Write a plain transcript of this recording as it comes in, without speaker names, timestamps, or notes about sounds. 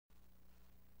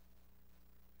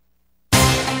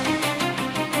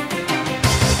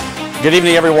Good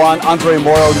evening, everyone. Andre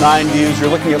Morrow, 9 News.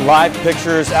 You're looking at live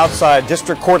pictures outside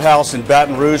District Courthouse in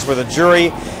Baton Rouge, where the jury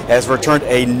has returned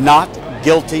a not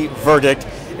guilty verdict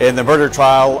in the murder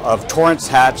trial of Torrance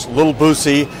Hatch, Little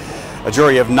Boosie. A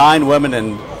jury of 9 women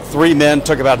and 3 men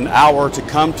took about an hour to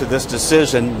come to this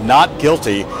decision, not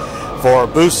guilty, for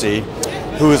Boosie,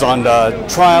 who is on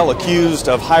trial accused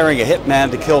of hiring a hitman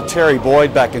to kill Terry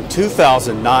Boyd back in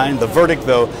 2009. The verdict,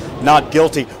 though, not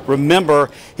guilty.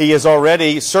 Remember, he is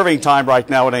already serving time right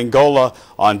now in Angola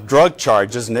on drug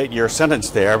charges, an 8-year sentence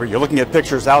there. But you're looking at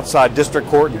pictures outside District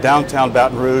Court in downtown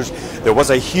Baton Rouge. There was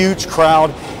a huge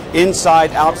crowd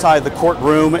outside the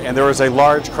courtroom, and there was a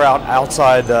large crowd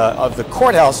outside of the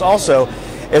courthouse also.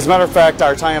 As a matter of fact,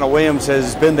 our Tiana Williams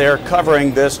has been there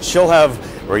covering this. She'll have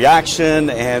reaction,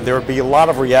 and there will be a lot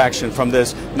of reaction from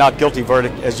this not guilty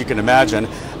verdict, as you can imagine.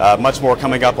 Much more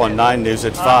coming up on 9 News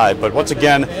at 5. But once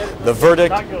again, the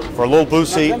verdict for Lil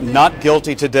Boosie, not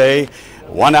guilty today.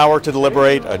 1 hour to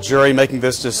deliberate, a jury making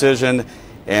this decision,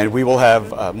 and we will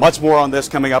have much more on this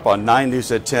coming up on 9 News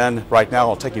at 10. Right now,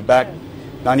 I'll take you back,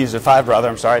 9 News at 5 rather,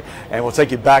 I'm sorry, and we'll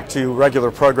take you back to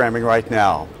regular programming right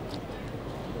now.